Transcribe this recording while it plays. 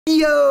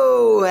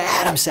Yo,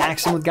 Adam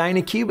Saxon with Guy in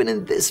a Cube, and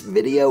in this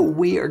video,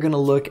 we are gonna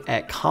look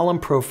at column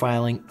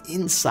profiling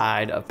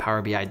inside of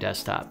Power BI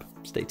Desktop.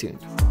 Stay tuned.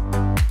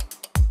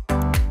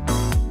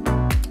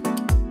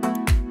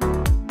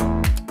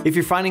 If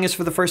you're finding us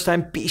for the first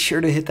time, be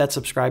sure to hit that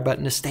subscribe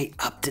button to stay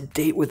up to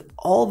date with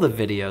all the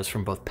videos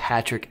from both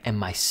Patrick and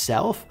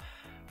myself.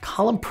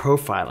 Column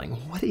profiling,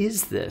 what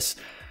is this?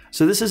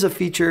 So this is a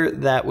feature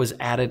that was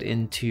added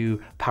into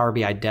Power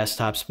BI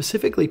Desktop,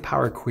 specifically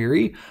Power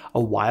Query,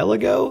 a while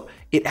ago.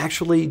 It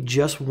actually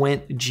just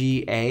went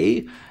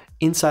GA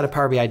inside of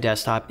Power BI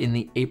Desktop in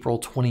the April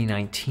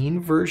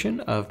 2019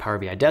 version of Power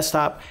BI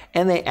Desktop,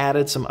 and they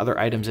added some other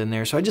items in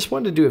there. So I just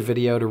wanted to do a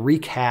video to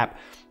recap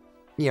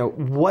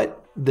what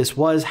this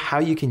was, how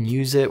you can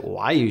use it,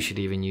 why you should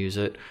even use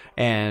it,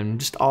 and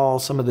just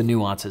some of the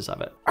nuances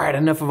of it. All right,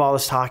 enough of all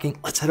this talking.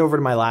 Let's head over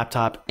to my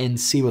laptop and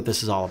see what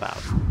this is all about.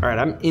 All right,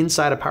 I'm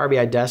inside of Power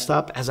BI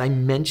Desktop. As I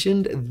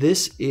mentioned,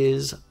 this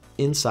is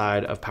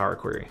inside of Power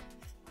Query.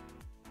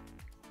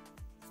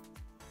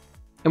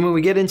 And when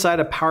we get inside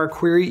of Power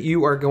Query,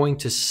 you are going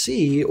to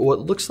see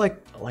what looks like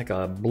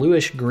a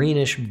bluish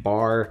greenish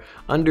bar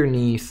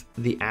underneath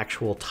the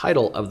actual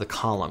title of the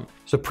column.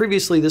 So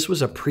previously this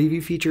was a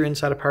preview feature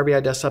inside of Power BI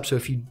Desktop. So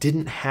if you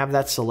didn't have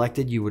that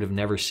selected, you would have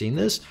never seen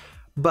this.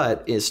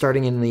 But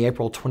starting in the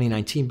April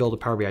 2019 build of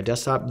Power BI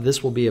Desktop,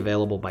 this will be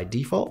available by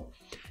default.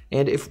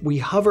 And if we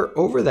hover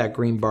over that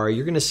green bar,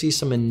 you're gonna see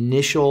some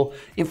initial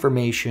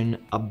information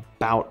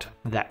about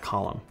that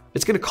column.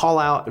 It's gonna call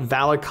out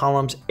valid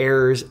columns,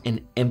 errors,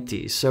 and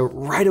empties. So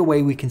right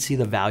away we can see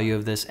the value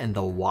of this and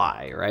the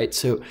why, right?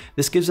 So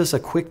this gives us a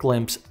quick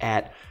glimpse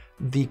at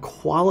the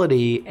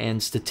quality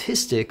and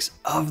statistics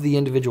of the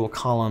individual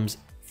columns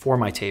for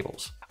my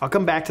tables. I'll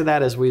come back to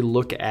that as we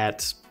look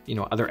at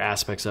other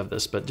aspects of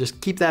this, but just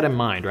keep that in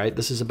mind, right?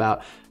 This is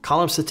about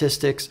column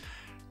statistics,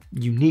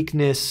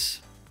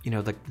 uniqueness,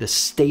 the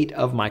state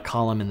of my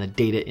column and the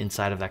data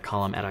inside of that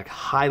column at a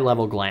high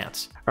level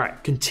glance. All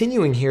right,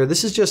 continuing here,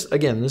 this is just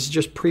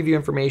preview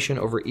information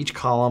over each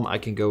column. I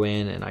can go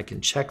in and I can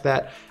check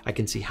that. I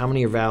can see how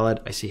many are valid.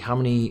 I see how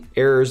many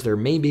errors there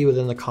may be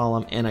within the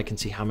column, and I can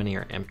see how many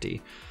are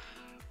empty.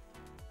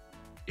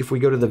 If we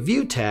go to the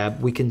View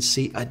tab, we can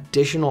see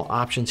additional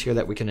options here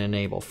that we can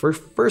enable.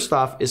 First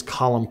off is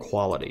column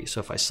quality. So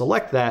if I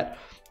select that,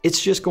 it's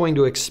just going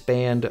to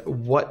expand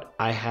what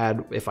I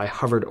had if I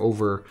hovered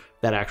over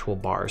that actual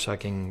bar. So I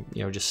can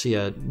just see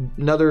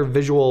another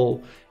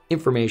visual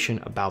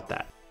information about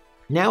that.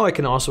 Now I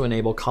can also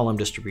enable column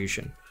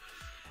distribution.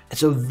 And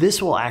so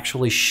this will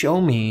actually show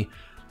me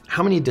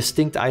how many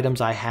distinct items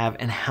I have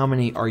and how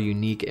many are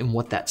unique and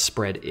what that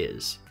spread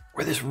is.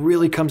 Where this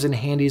really comes in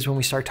handy is when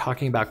we start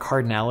talking about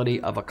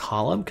cardinality of a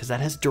column, because that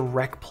has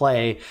direct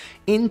play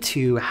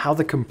into how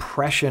the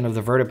compression of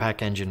the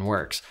Vertipack engine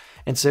works.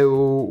 And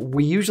so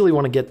we usually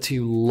want to get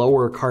to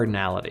lower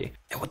cardinality.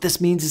 And what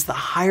this means is the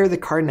higher the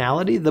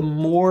cardinality, the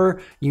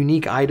more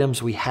unique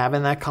items we have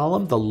in that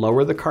column. The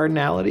lower the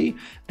cardinality,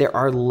 there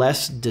are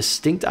less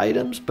distinct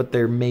items, but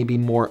there may be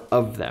more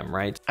of them,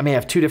 right? I may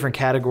have two different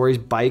categories,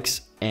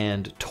 bikes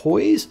and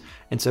toys.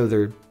 And so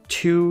they're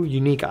two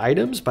unique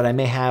items, but I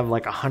may have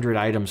like 100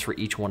 items for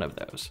each one of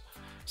those.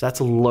 So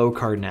that's a low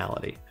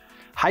cardinality.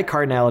 High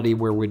cardinality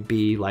where would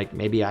be like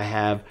maybe I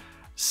have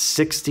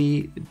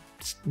 60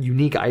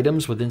 unique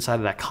items within inside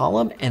of that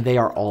column and they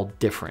are all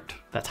different.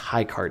 That's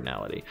high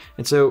cardinality.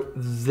 And so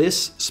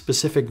this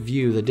specific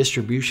view, the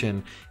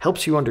distribution,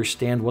 helps you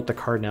understand what the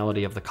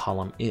cardinality of the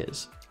column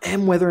is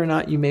and whether or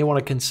not you may want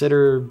to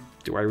consider,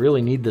 do I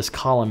really need this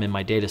column in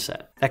my data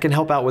set? That can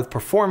help out with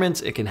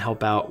performance. It can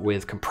help out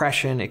with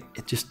compression. It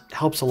just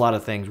helps a lot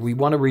of things. We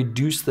want to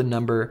reduce the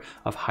number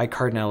of high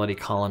cardinality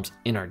columns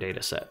in our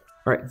data set.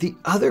 All right, the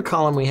other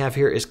column we have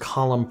here is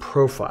column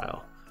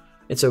profile.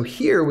 And so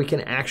here we can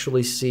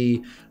actually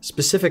see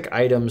specific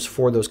items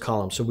for those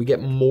columns. So we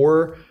get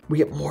more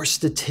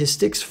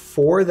statistics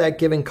for that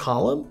given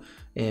column,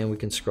 and we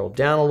can scroll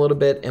down a little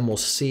bit and we'll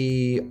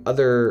see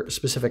other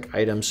specific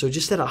items. So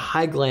just at a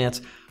high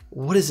glance,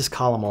 what is this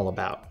column all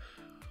about?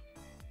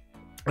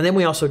 And then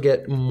we also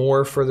get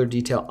more further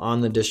detail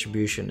on the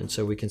distribution. And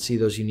so we can see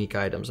those unique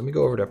items. Let me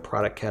go over to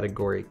product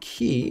category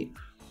key.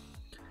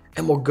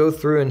 And we'll go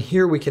through, and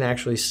here we can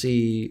actually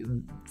see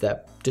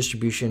that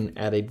distribution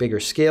at a bigger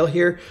scale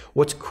here.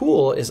 What's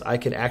cool is I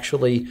can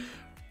actually,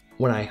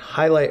 when I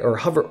highlight or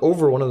hover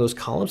over one of those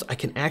columns, I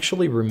can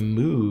actually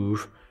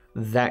remove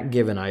that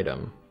given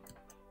item.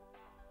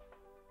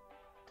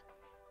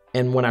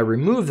 And when I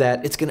remove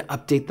that, it's gonna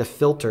update the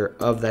filter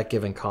of that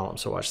given column.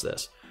 So watch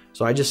this.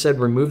 So I just said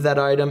remove that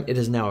item. It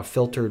is now a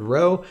filtered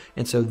row.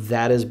 And so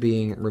that is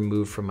being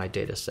removed from my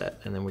data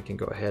set. And then we can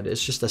go ahead.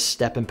 It's just a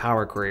step in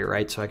Power Query,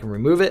 right? So I can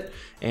remove it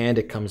and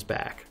it comes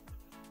back.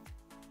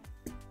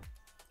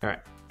 All right,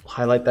 we'll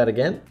highlight that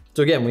again.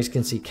 So again, we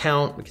can see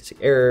count, we can see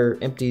error,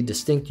 empty,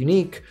 distinct,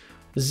 unique,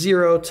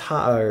 zero,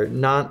 or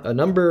not a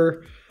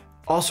number,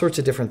 all sorts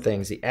of different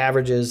things, the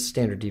averages,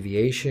 standard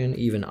deviation,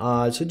 even,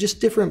 odd. So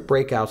just different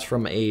breakouts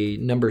from a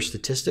number of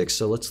statistics.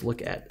 So let's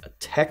look at a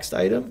text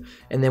item,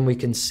 and then we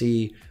can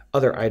see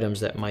other items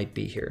that might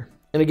be here.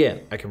 And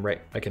again, I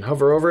can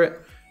hover over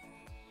it,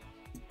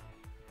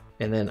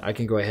 and then I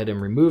can go ahead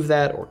and remove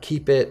that or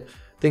keep it,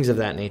 things of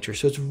that nature.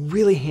 So it's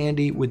really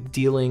handy with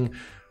dealing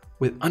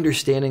with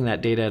understanding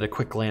that data at a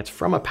quick glance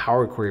from a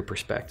Power Query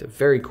perspective.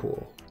 Very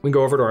cool. We can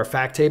go over to our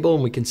fact table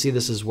and we can see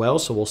this as well.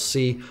 So we'll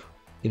see,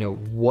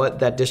 what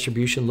that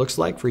distribution looks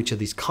like for each of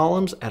these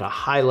columns. At a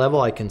high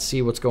level, I can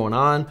see what's going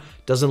on.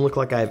 Doesn't look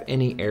like I have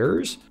any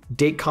errors.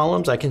 Date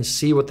columns, I can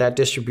see what that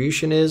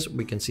distribution is.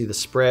 We can see the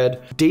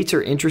spread. Dates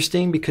are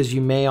interesting because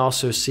you may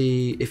also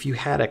see, if you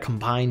had a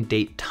combined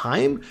date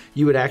time,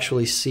 you would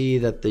actually see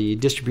that the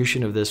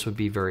distribution of this would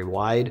be very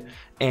wide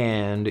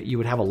and you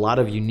would have a lot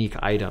of unique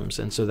items.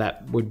 And so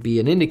that would be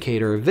an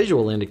indicator, a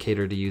visual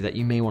indicator to you that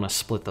you may want to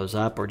split those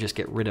up or just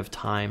get rid of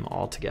time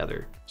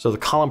altogether. So the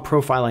column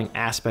profiling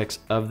aspects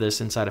of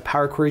this inside of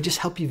Power Query just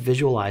help you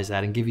visualize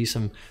that and give you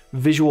some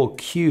visual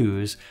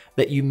cues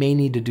that you may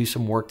need to do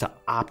some work to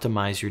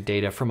optimize your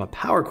data from a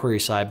Power Query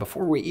side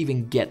before we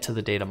even get to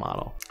the data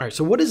model. All right,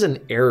 so what does an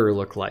error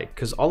look like?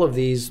 Because all of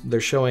these, they're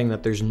showing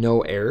that there's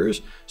no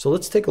errors. So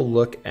let's take a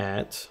look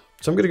at,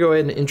 so I'm gonna go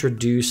ahead and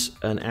introduce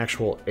an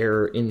actual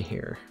error in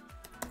here.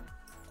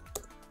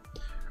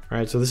 All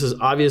right, so this is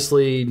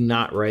obviously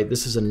not right.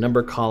 This is a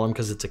number column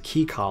because it's a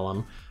key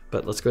column,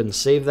 but let's go ahead and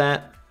save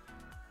that.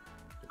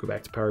 Go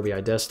back to Power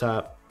BI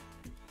Desktop.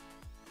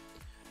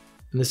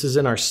 And this is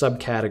in our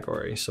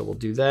subcategory. So we'll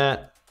do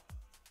that.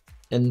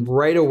 And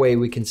right away,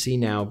 we can see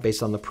now,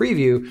 based on the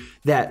preview,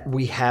 that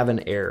we have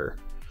an error.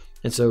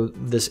 And so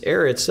this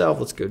error itself,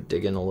 let's go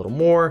dig in a little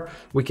more.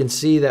 We can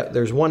see that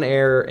there's one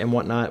error and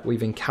whatnot.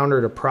 We've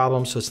encountered a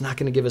problem, so it's not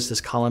gonna give us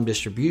this column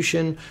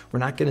distribution. We're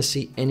not gonna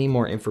see any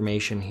more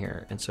information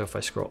here. And so if I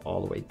scroll all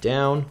the way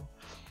down,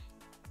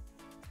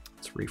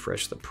 let's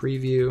refresh the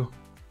preview.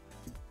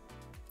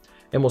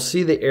 And we'll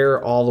see the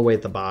error all the way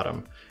at the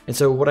bottom. And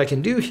so what I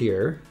can do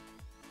here,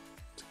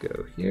 let's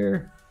go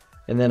here,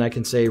 and then I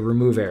can say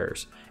remove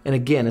errors. And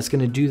again, it's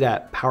gonna do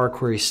that Power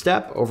Query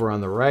step over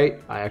on the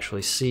right. I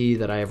actually see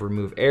that I have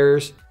remove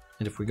errors.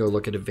 And if we go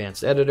look at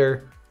Advanced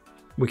Editor,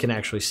 we can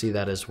actually see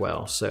that as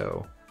well.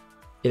 So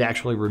it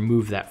actually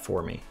removed that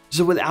for me.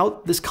 So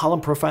without this column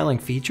profiling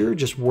feature,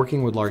 just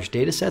working with large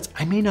data sets,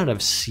 I may not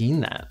have seen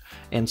that.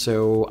 And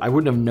so I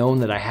wouldn't have known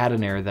that I had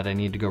an error that I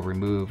need to go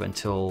remove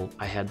until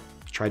I had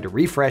tried to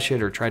refresh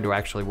it or tried to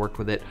actually work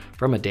with it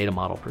from a data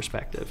model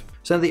perspective.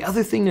 So the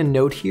other thing to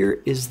note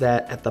here is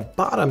that at the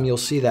bottom, you'll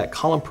see that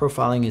column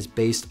profiling is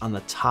based on the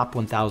top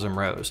 1,000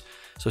 rows.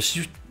 So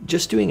it's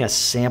just doing a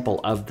sample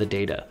of the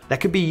data.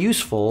 That could be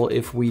useful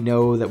if we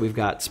know that we've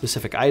got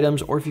specific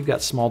items or if you've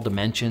got small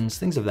dimensions,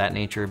 things of that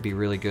nature would be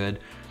really good.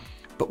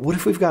 But what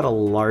if we've got a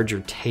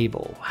larger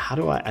table? How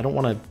do I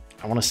want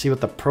to see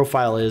what the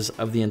profile is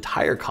of the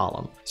entire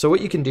column. So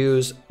what you can do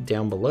is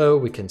down below,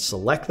 we can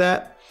select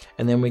that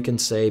and then we can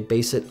say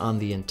base it on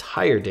the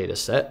entire data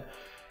set.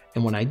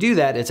 And when I do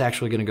that, it's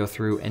actually going to go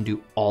through and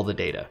do all the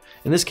data.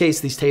 In this case,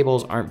 these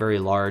tables aren't very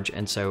large,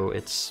 and so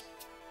it's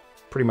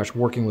pretty much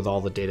working with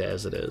all the data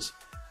as it is.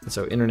 And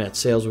so internet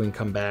sales, we can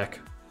come back.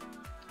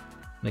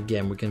 And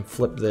again, we can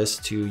flip this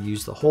to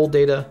use the whole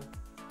data.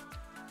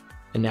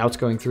 And now it's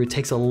going through. It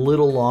takes a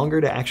little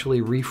longer to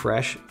actually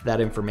refresh that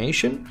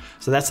information.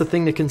 So that's the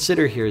thing to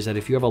consider here, is that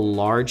if you have a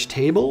large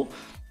table,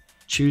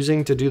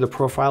 choosing to do the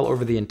profile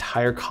over the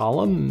entire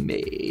column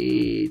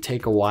may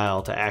take a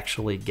while to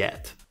actually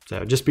get.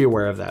 So just be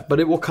aware of that. But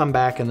it will come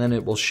back and then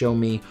it will show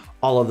me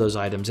all of those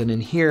items. And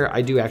in here,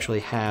 I do actually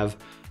have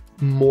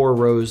more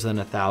rows than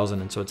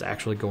 1,000. And so it's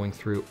actually going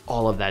through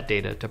all of that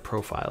data to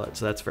profile it.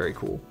 So that's very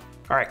cool.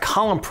 All right,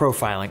 column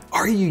profiling.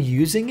 Are you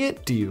using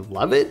it? Do you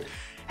love it?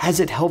 Has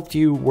it helped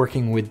you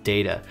working with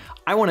data?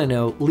 I want to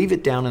know. Leave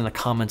it down in the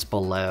comments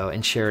below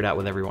and share it out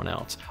with everyone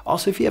else.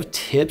 Also, if you have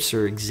tips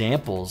or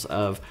examples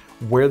of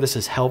where this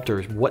has helped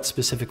or what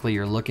specifically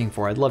you're looking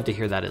for, I'd love to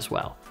hear that as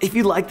well. If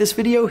you like this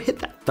video, hit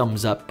that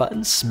thumbs up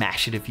button,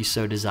 smash it if you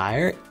so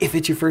desire. If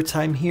it's your first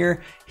time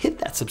here, hit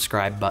that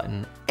subscribe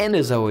button. And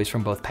as always,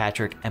 from both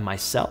Patrick and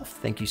myself,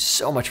 thank you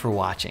so much for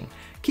watching.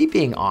 Keep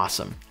being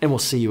awesome, and we'll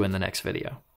see you in the next video.